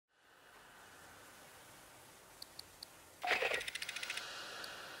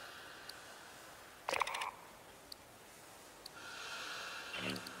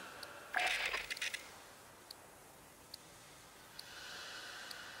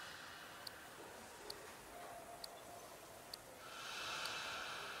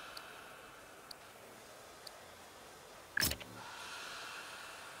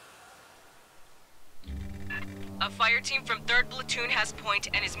A fire team from 3rd Platoon has point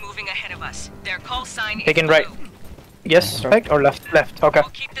and is moving ahead of us. Their call sign is Taking right. blue. Yes, right or left? Left. Okay.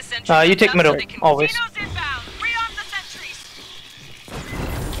 We'll keep the sentries You take up middle so they can always. Xenos inbound. Rearm the sentries.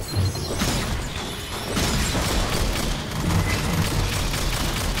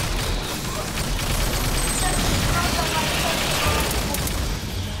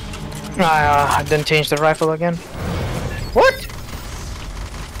 I didn't change the rifle again. What?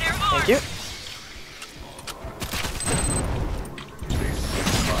 Thank you.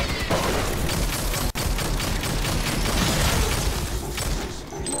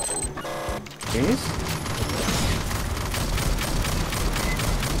 Please?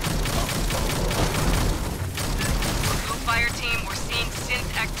 Fire team, we're seeing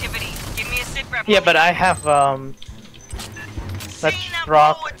synth activity. Give me a sit rep. Yeah, but I have let's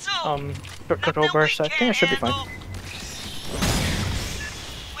rock control burst. I think I should be fine.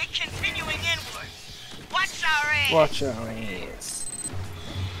 We're continuing inward. Watch our aim. Watch our ass.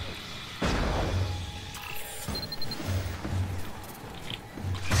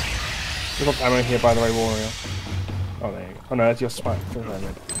 There's no ammo here, by the way, Warrior. Oh, there you go. Oh no, that's your spot.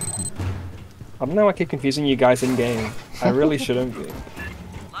 I don't know, I keep confusing you guys in game. I really shouldn't be.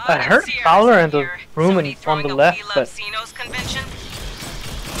 I heard Fowler in the room and on the left, but It's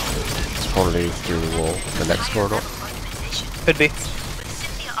probably through the wall, the next corridor. could be. With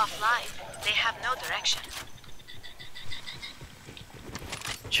Cynthia offline, they have no direction.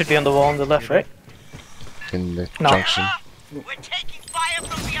 Should be on the wall on the left, right? In the No. junction. We're taking fire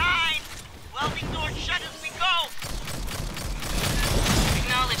from behind. Welding door shut as we go.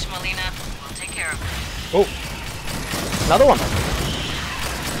 Acknowledge, Molina. We'll take care of it. Oh, another one.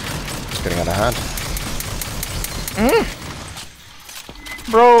 It's getting out of hand.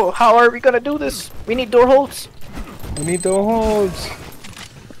 Bro, how are we gonna do this? We need door holds. We need the holds.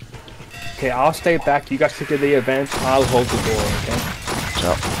 Okay, I'll stay back. You guys can do the event. I'll hold the door, okay?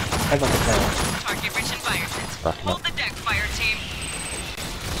 So, I'd like a plan. Target rich environment. backing Hold up. the deck, fire team.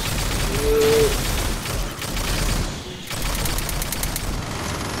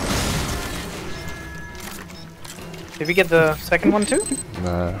 Did we get the second one too?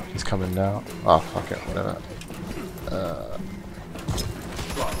 No, he's coming now. Oh, fuck it, whatever.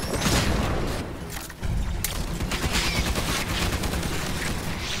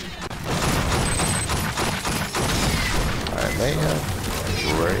 I may have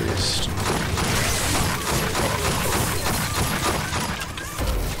raised.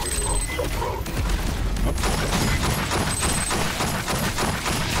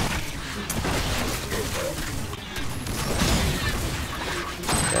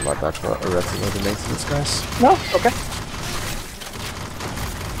 Am I back for erecting the maintenance, guys? No? Okay.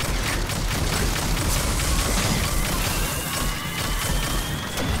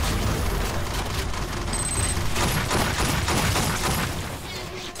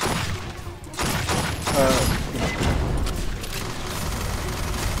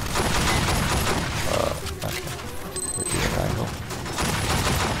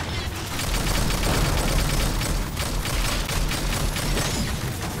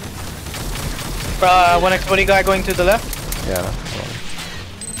 One exploding guy going to the left. Yeah.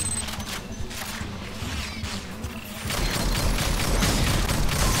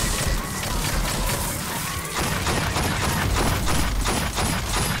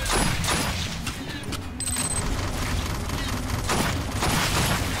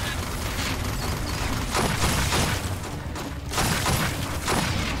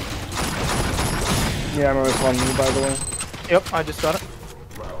 Yeah, ammo is on me, by the way. Yep, I just got it.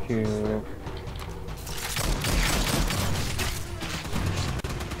 Here.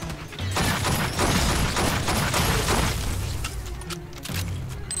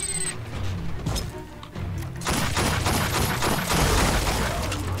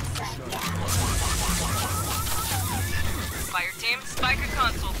 Fire team, Spiker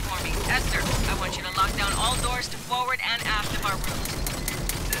console forming. Esther, I want you to lock down all doors to forward and aft of our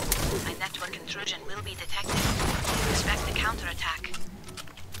route. A network intrusion will be detected. Expect a counterattack.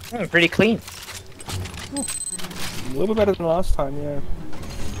 Pretty clean. A little better than last time, yeah.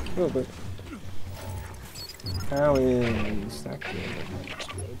 A little bit. How is that good?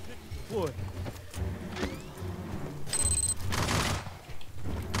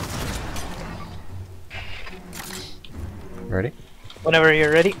 Ready? Whenever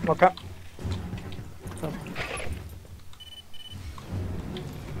you're ready, okay.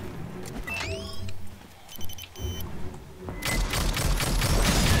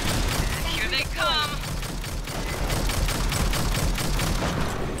 Here they come.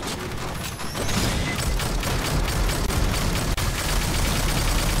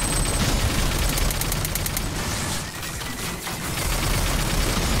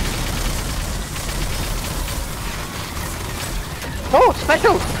 Oh,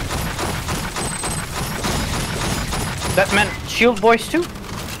 special! That meant shield voice too?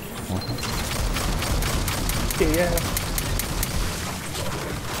 Yeah.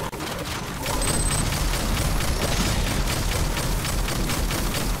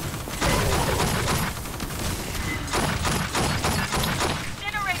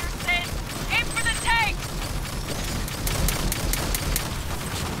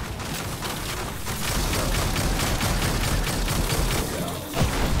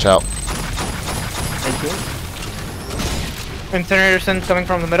 Ciao. Thank you. Incinerator Sin coming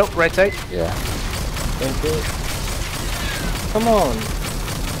from the middle, right side. Yeah. Thank you. Come on.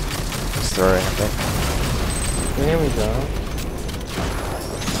 He's throwing, I think. There we go.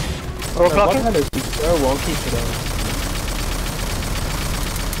 Overclocking. What is so wonky today?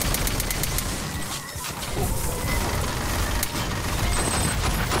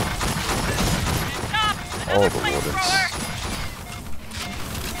 All the wardens.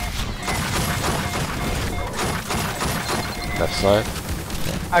 Left side.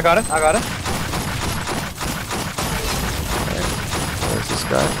 I got it, I got it. Okay. Where's this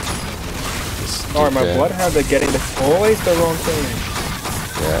guy? This Oh, dude my there. what? How they're getting this always the wrong thing.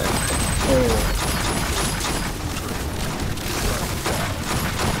 Yeah. Oh.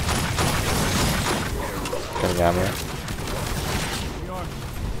 Getting ammo.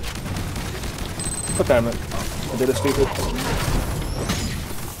 Oh, damn it. I did a stupid.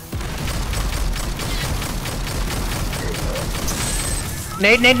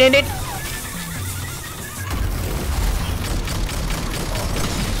 Nade, nade, nade, nade.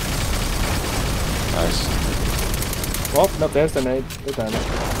 Nice. Oh, no, there's the nade. Oh, damn it.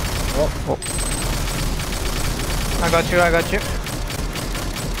 Oh, I got you, I got you.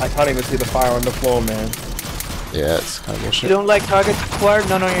 I can't even see the fire on the floor, man. Yeah, it's kind of You bullshit. don't like targets acquired?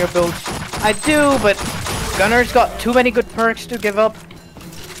 None on your builds. I do, but Gunner's got too many good perks to give up.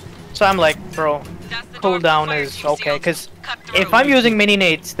 So I'm like, bro, cooldown is okay, because if I'm using mini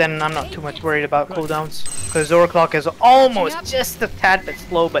nades, then I'm not too much worried about cooldowns. Because Overclock is almost just a tad bit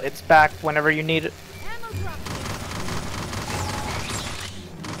slow, but it's back whenever you need it.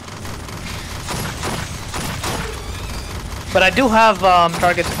 But I do have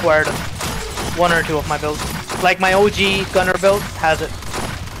targets acquired on one or two of my builds. Like my OG Gunner build has it.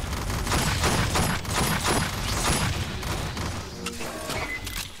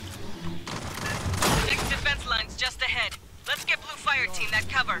 Next defense line's just ahead. Let's get blue Fireteam that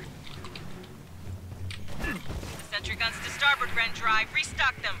cover. Sentry guns to starboard ran dry.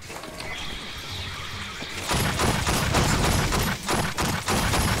 Restock them.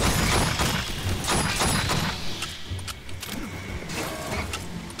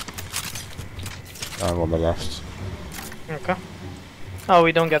 I'm on the left. Okay. Oh,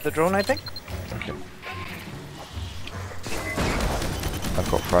 we don't get the drone, I think. Okay. I've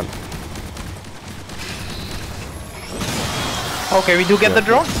got front. Okay, we do get the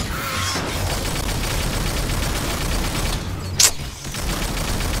drone.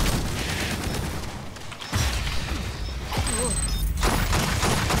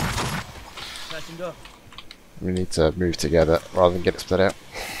 We need to move together rather than get it split out.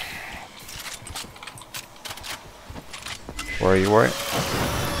 Where are you, Warrior?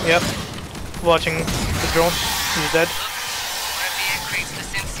 Yep. Watching the drone. He's dead. One of the egg crates the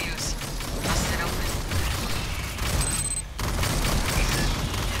Sims use. Bust it open.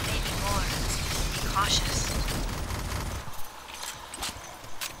 There may be more. Be cautious.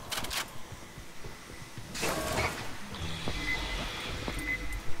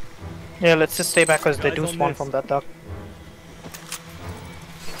 Yeah, let's just stay back because they do spawn from that dock.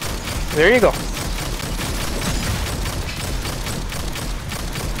 There you go.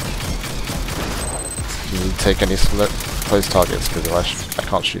 Do you take any split close targets because I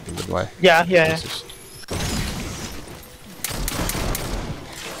can't shoot them midway. Yeah, yeah, yeah.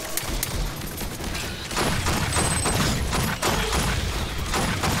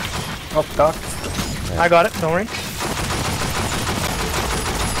 Oh, dock. I got it, don't worry.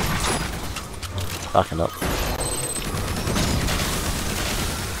 Backing up.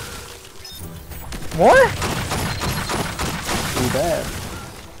 More? Too bad.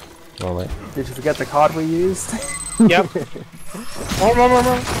 Rolling. Did you forget the card we used? Yep. More.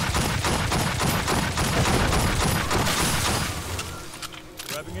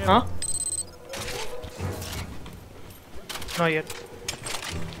 Huh? Not yet.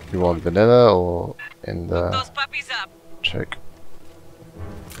 You want vanilla or in Hook the those puppies up. check?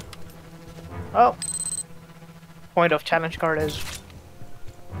 Oh. Point of challenge card is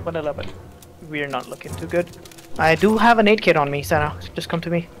vanilla, but we're not looking too good. I do have an 8 kit on me, Sana. Just come to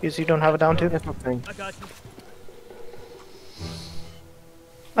me, because you don't have it down too. That's nothing.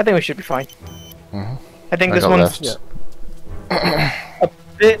 I think we should be fine. Mhm. I think I this got one's left. a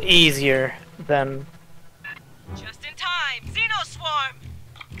bit easier than... Just in time! Xeno Swarm!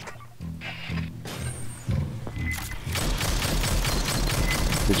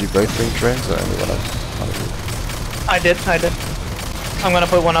 Did you both bring drones or only one of you? I did. I'm gonna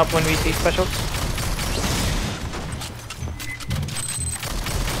put one up when we see specials.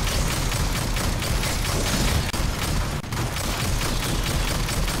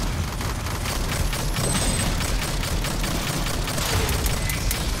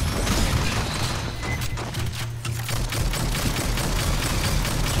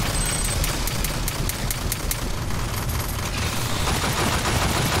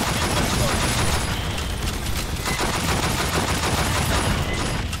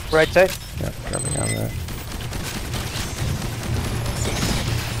 Right side. Yeah, grabbing out there.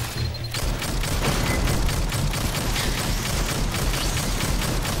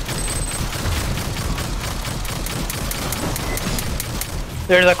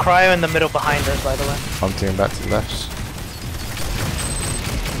 There's a cryo in the middle behind us, by the way. I'm taking back to the left.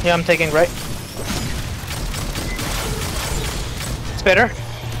 Yeah, I'm taking right. Spitter.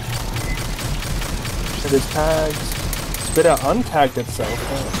 It is tagged. Spitter untagged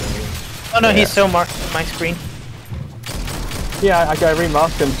itself. Oh no, Yeah. he's still marked on my screen. Yeah, I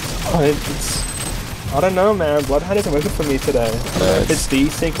remarked him. Oh, it's... I don't know, man. Bloodhound isn't working for me today. No, If it's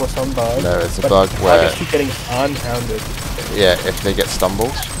desync or some bug. No, it's a but bug I where, just keep getting unhounded. yeah, if they get stumbled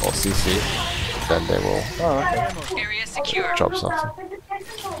or CC, then they will Oh, okay. Area secure. drop something.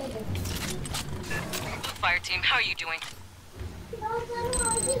 Fireteam, how are you doing?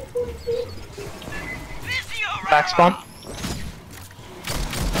 Back spawn.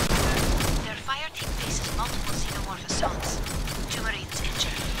 Their fireteam faces multiple xenomorph assaults. 2 Marines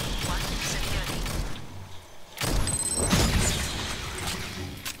injured. 1 severely.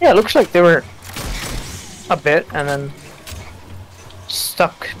 Yeah, it looks like they were a bit and then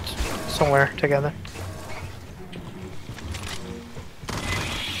stuck somewhere together.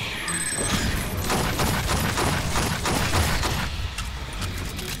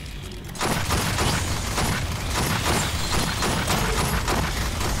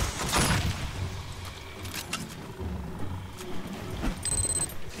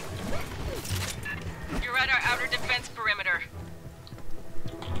 You're at our outer defense perimeter.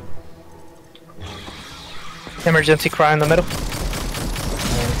 Emergency cry in the middle.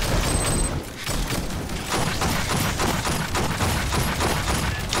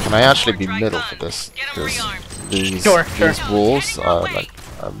 Can I actually be middle for this? Because these, Sure. these walls are like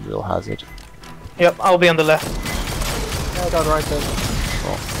a real hazard. Yep, I'll be on the left. Yeah, I got right there.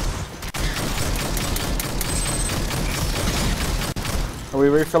 Are we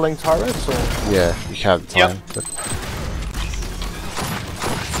refilling turrets or? Yeah, you have the time. But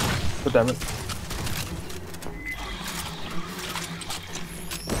God damn it.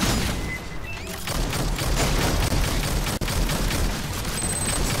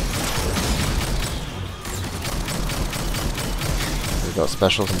 we've got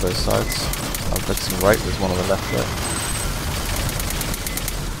specials on both sides. I'm fixing right, there's one on the left there.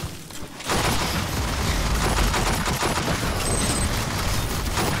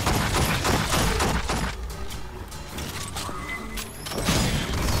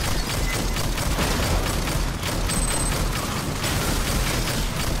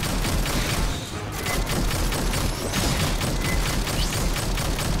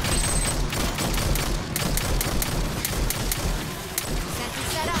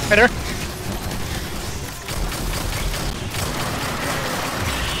 Spitter.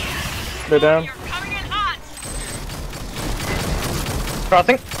 They're down. You're coming in hot.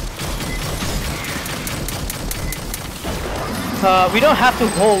 Crossing. We don't have to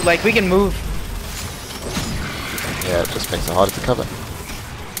hold, like we can move. Yeah, it just makes it harder to cover.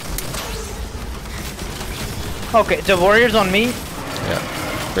 Okay, the warrior's on me.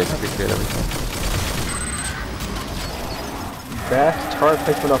 Yeah, basically cleared everything. Best turret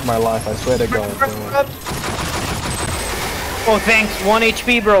placement of my life, I swear to God. bro. Oh, thanks. 1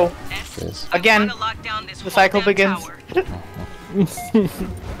 HP, bro. Yes. Again, the cycle begins. I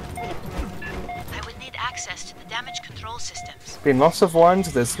would need access to the damage control systems. Been lots of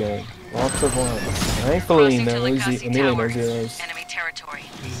ones this game. Lots of ones. Thankfully, Crossing to no Likasi Amelia no Tower. zeros. Enemy territory.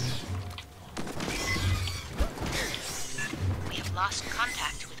 We have lost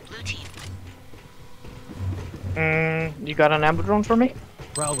contact with blue team. You got an amber drone for me?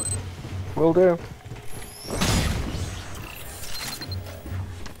 Will do.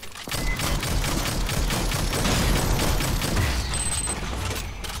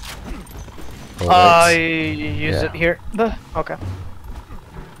 Use Yeah. it here. Okay.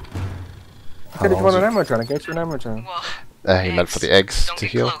 Get you an ammo drone, get you an ammo drone. He meant for the eggs Don't to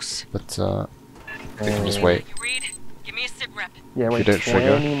get heal, close. but we can just wait. You read? Give me a sit rep. Yeah, wait don't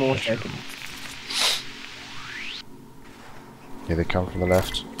trigger. 20 more seconds. Here they come from the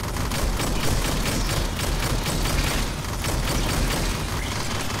left.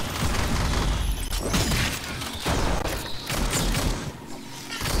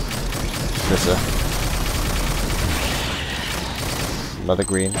 There's another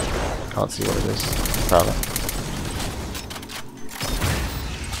green. Can't see what it is. Prowler.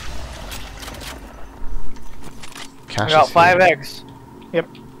 I Cash got is 5 here. eggs. Yep,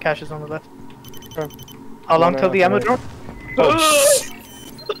 cash is on the left. How long till the ammo drop?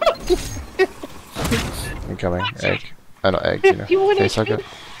 Incoming. Egg. Not egg, you know. Face hugger.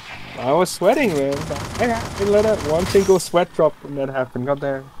 I was sweating, man. I let out one single sweat drop when that happened. God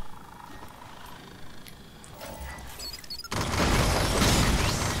damn.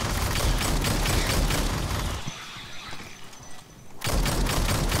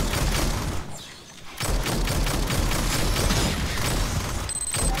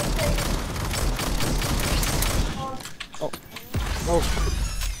 Oh.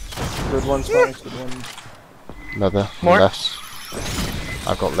 Good one, Spice. Good one. Another. More? Left.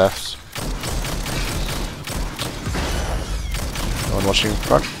 I've got left. No one watching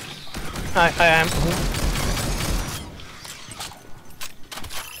front? I am.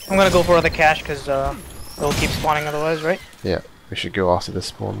 I'm gonna go for the cash because it'll keep spawning otherwise, right? Yeah, we should go after this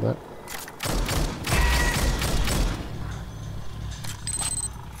spawn bit.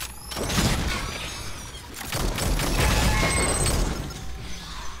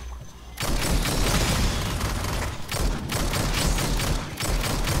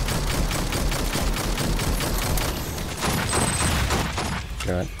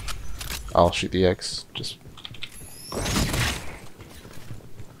 Alright. I'll shoot the eggs. Just.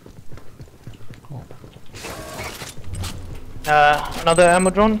 Another ammo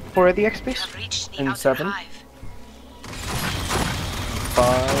drone for the XP. Have reached the And outer 7. hive.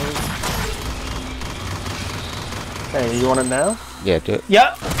 5. Hey, you want it now? Yeah, do it.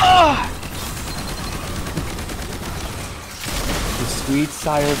 Yeah. The sweet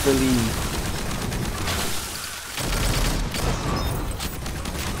sigh of relief.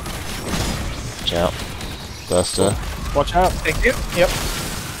 Watch out. Burster. Watch out. Thank you. Yep.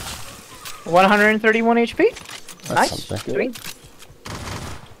 131 HP. That's Nice. something. Sweet.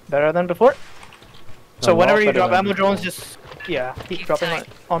 Better than before. So A whenever lot you better drop than ammo before. drones, just keep dropping tight. it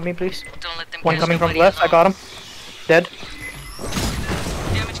on me, please. Don't let them One catch coming from the nobody left. I got him. Dead.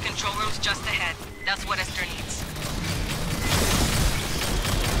 Damage control room's just ahead. That's what Esther needs.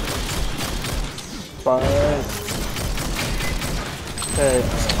 5. Hey.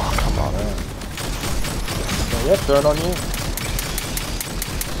 Oh, come on. Yep, turn on you.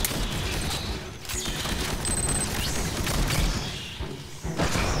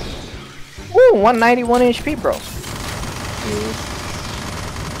 Ooh, 191 HP, bro. Good.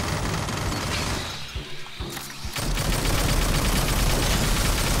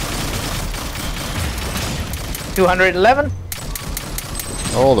 211.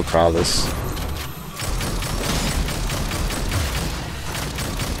 All the prowlers.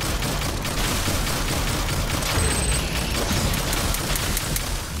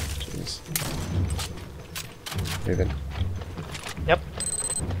 Jeez. Move in. Yep.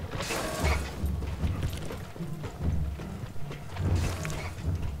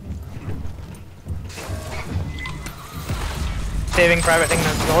 Saving private thing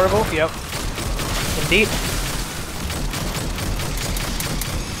that's adorable. Yep. Indeed.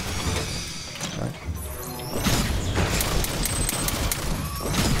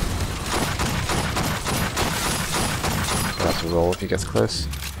 Gonna have to roll if he gets close.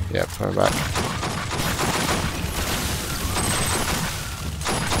 Yeah, coming back.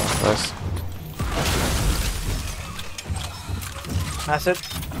 Close. That's it.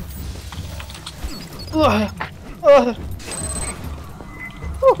 Ugh.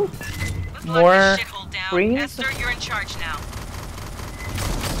 Let's lock More this shithole down. greens? Esther, you're in charge now.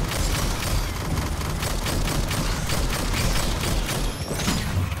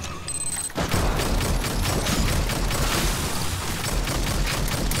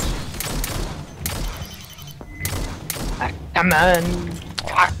 Come on.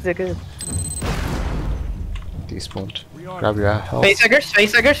 Toxic. Despawned. Grab your health. Facehuggers,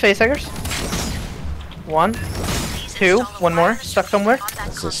 facehuggers, facehuggers. 1, 2, one more, stuck somewhere.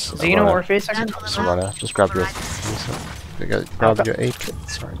 Is this a Xeno runner? or facehugger? It's a runner. Just grab your. Grab your aid kit.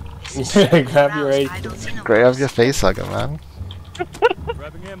 Sorry. Grab your aid. Grab your facehugger, man.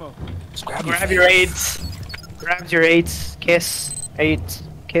 Grabbing ammo. Grab your aids. Grab your aids. Kiss. Aids.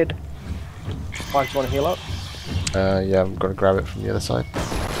 Kid. Why, do you want to heal up? Yeah, I'm gonna grab it from the other side.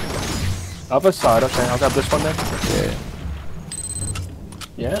 Other side, okay, I'll grab this one then.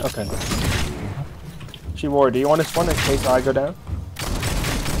 Yeah. Yeah, okay. Shimori, do you want this one in case I go down?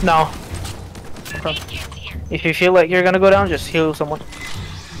 No. Okay. If you feel like you're gonna go down, just heal someone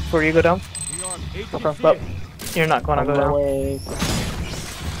before you go down. Okay. But you're not gonna go down. Away.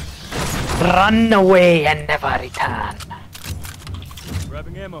 Run away and never return.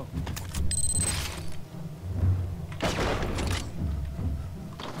 Grabbing ammo.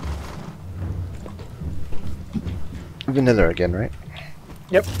 Vanilla again, right?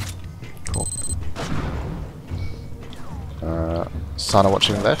 Yep. Cool. Sana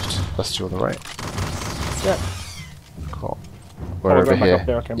watching left, that's two on the right. Yeah. Cool. We're we're over going back here. up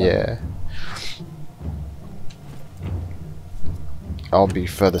there, okay, Yeah. I'll be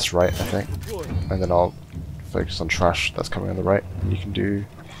furthest right, I think. And then I'll focus on trash that's coming on the right. And you can do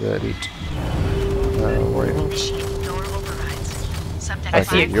the elite. Warrior. Shield door overrides. Subject I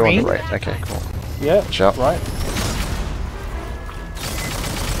see Okay, a you're on the green. right. Okay, cool. Yeah, Watch out. right.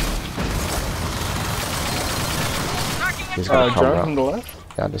 He's gonna come Drone out. from the left.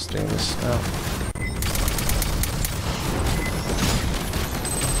 Yeah, I'm just doing this now.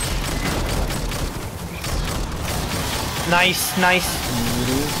 Nice,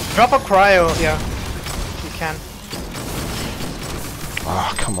 nice. Drop a cryo, yeah. You can.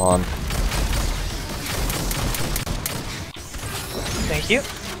 Ah, come on. Thank you.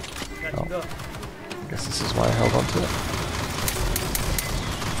 Oh. Guess this is why I held on to it.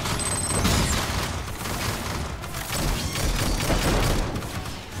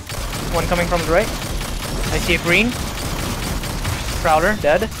 One coming from the right. I see a green. Prowler,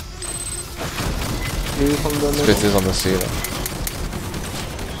 dead. Two from the middle. Spit is on the ceiling.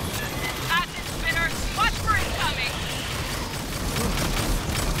 Acid spinner, watch for incoming.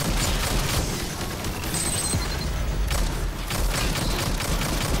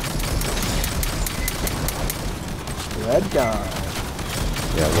 Red guy.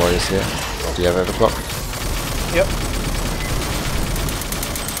 Yeah, Warrior's here. Do you have overclock? Yep.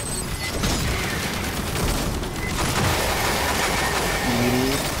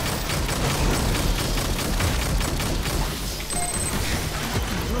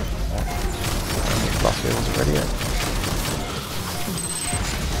 Blastwave wasn't ready yet.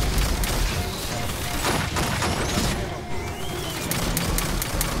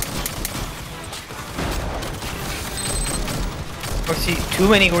 I see too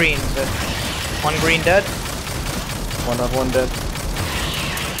many greens. One green dead. One of one dead.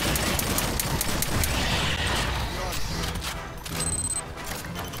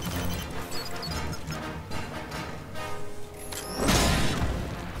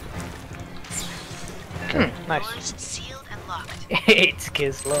 Nice. Doors sealed and locked. It's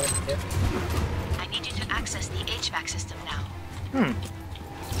Kislo. Yeah. I need you to access the HVAC system now.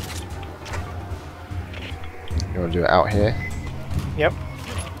 You want to do it out here? Yep.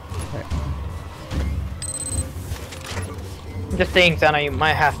 Right. Just saying, Sana, you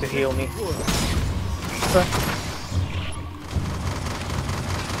might have to heal me.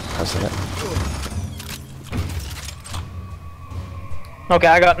 Hasn't it? Okay,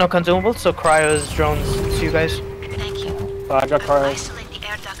 I got no consumables, so cryos, drones, to you guys. Thank you. I got cryo. Isolate the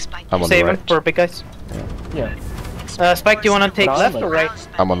air ducts by I'm on the Save them right. for big guys. Yeah. Spike, do you want to take But I'm left like- or right?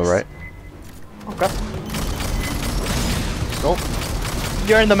 I'm on the right. Okay. Nope.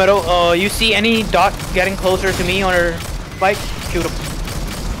 You're in the middle. You see any dot getting closer to me on her bike? Shoot him.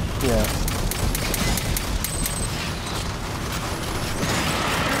 Yeah.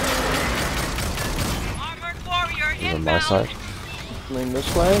 Armored warrior He's on my inbound. side. Lean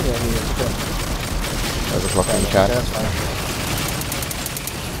this way. Yeah, he is. Okay. Overclock when you Okay, can. that's fine.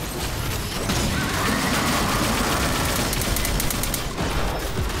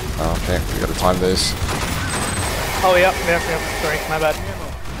 Oh, okay, we gotta time those. Oh, yep. Sorry, my bad.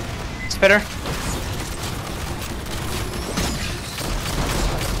 Spitter.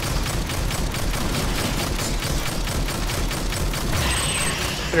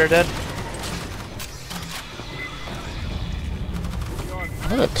 Spitter dead.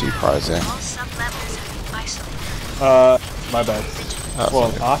 I got 2 cars there. All sub-levels have been isolated. My bad. Oh, Well,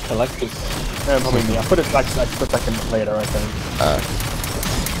 it's okay. I collected. Probably me. I put it like a second later, I think.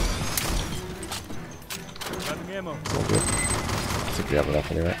 Grabbing ammo. It's all good. I think we have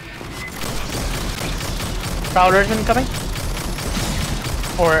enough anyway. Prowlers incoming?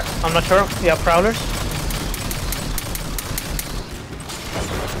 Or, I'm not sure. Yeah, Prowlers.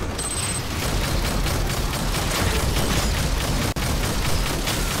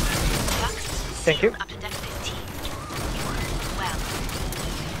 Thank you. Up to deck 15. You are well.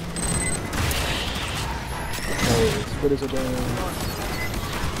 Nice. What is it doing?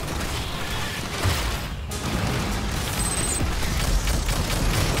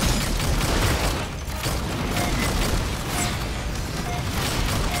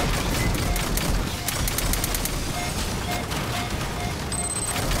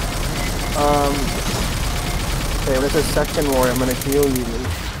 Okay, there's a second war. I'm gonna heal you.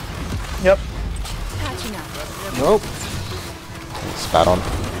 Yep. Patching up. Nope. Spat on.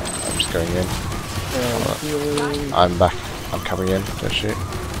 I'm just going in. Healing. I'm back. I'm coming in. Don't shoot.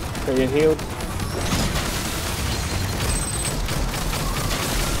 Okay, you're healed.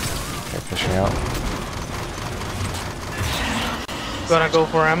 Okay, pushing out. Gonna go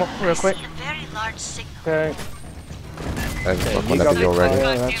for ammo real quick. I see a very large signal. Okay. And Okay, look you whenever got you're the ready.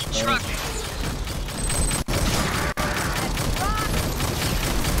 fire, Goddamn that's truck. fine.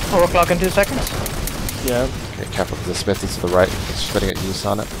 Overclock in 2 seconds. Yeah. Okay, careful because the smithy to the right. It's spitting at use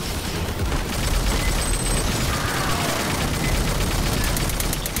on it.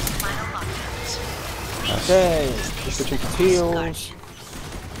 Final lockdowns. Okay. Just switching to heals.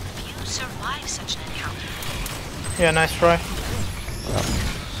 You survive such an encounter. Yeah, nice try.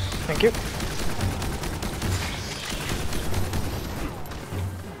 Thank you.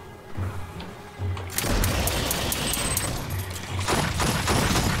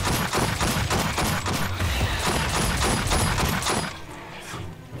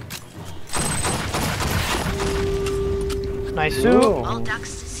 Nice Ooh. suit. All ducts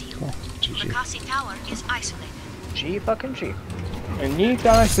sealed. GG. Makasi Tower is isolated. G fucking G. And you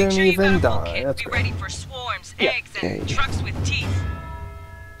guys didn't Sure you even got a full die. kit. That's Be great. ready for swarms, Yeah. eggs, and Yeah. trucks with teeth.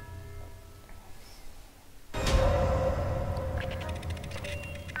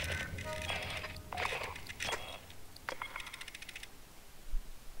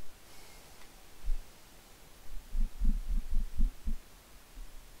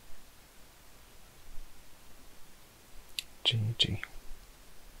 GG.